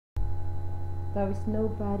There is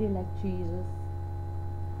nobody like Jesus.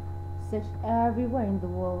 Search everywhere in the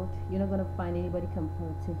world, you're not going to find anybody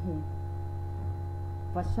compared to him.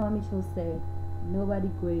 Vashawn Mitchel said, nobody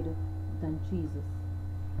greater than Jesus.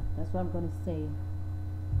 That's what I'm going to say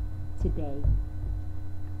today.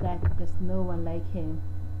 That there's no one like him.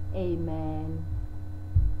 Amen.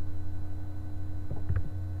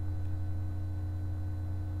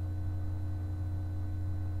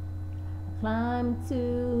 Climbed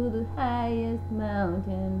to the highest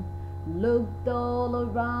mountain, looked all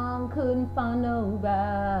around, couldn't find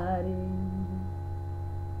nobody.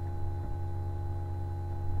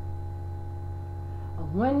 I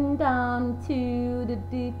went down to the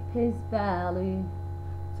deepest valley,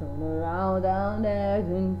 turned around down there,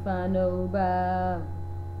 couldn't find nobody.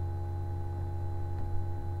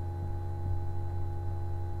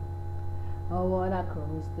 I wanna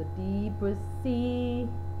cross the deepest sea,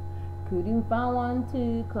 couldn't find one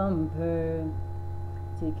to compare.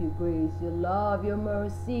 Take your grace, your love, your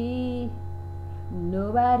mercy.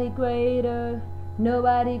 Nobody greater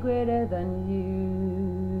than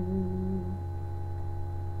you.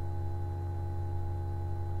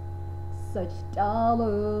 Searched all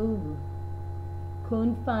over,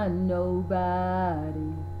 couldn't find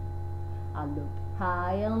nobody. I looked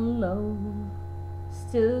high and low,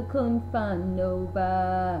 still couldn't find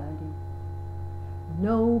nobody.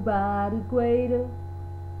 Nobody greater,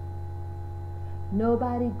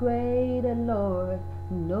 Lord,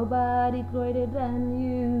 nobody greater than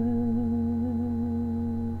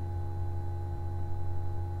you.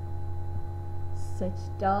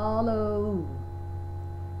 Searched all over,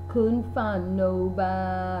 couldn't find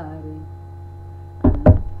nobody. I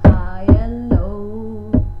looked high and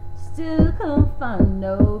low, still couldn't find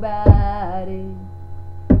nobody.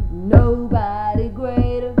 Nobody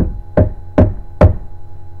greater,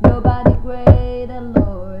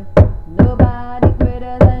 Lord, nobody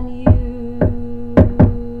greater than you.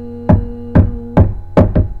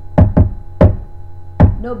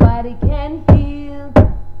 Nobody can heal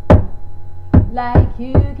like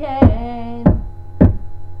you can.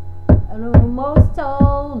 And the most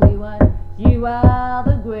holy one, you are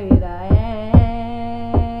the great I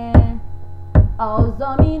am.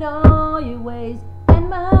 Awesome in all your ways, and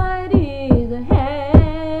mighty is the hand.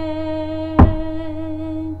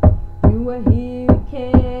 You are here to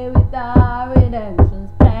carry with our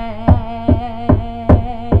redemption's plan.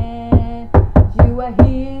 You are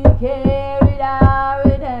here to carry our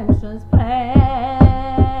redemption's plan.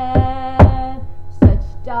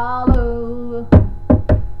 Searched all over,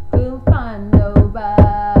 couldn't find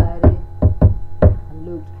nobody. I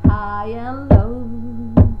looked high and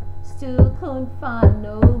low, still couldn't find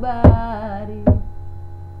nobody.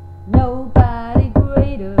 Nobody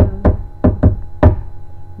greater,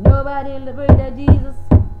 nobody greater, Jesus,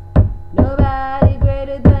 nobody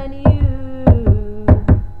greater than you.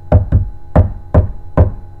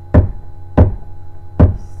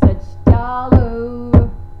 Searched all over,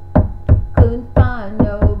 couldn't find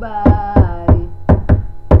nobody.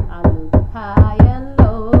 I looked high and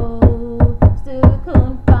low, still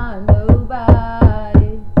couldn't find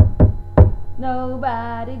nobody.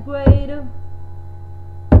 Nobody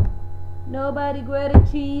greater,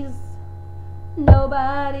 Jesus,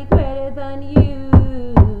 nobody greater than you.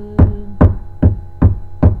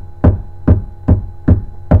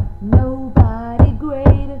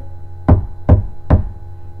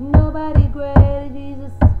 Nobody greater,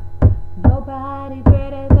 Jesus, nobody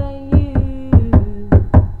greater than you.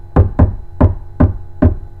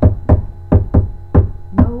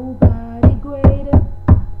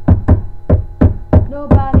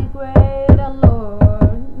 Nobody greater,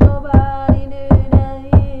 Lord, nobody greater than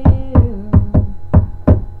you.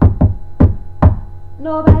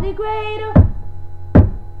 Nobody greater,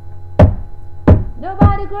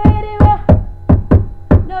 nobody greater,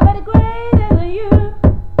 nobody greater than you.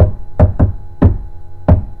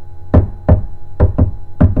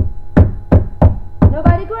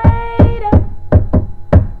 Nobody greater,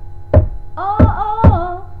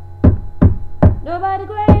 oh, nobody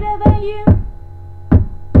greater than you.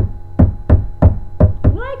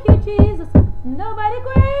 Like you, Jesus, nobody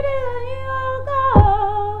greater than you, oh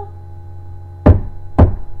God.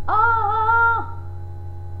 Oh,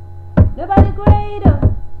 nobody greater.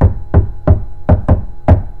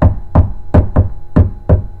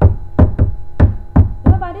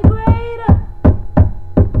 Nobody greater.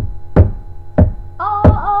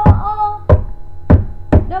 Oh,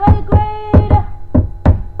 nobody greater.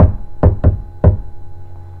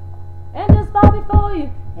 Angels bow before you,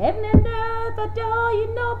 heaven and earth adore you,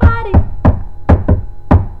 nobody.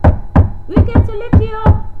 We get to lift you up.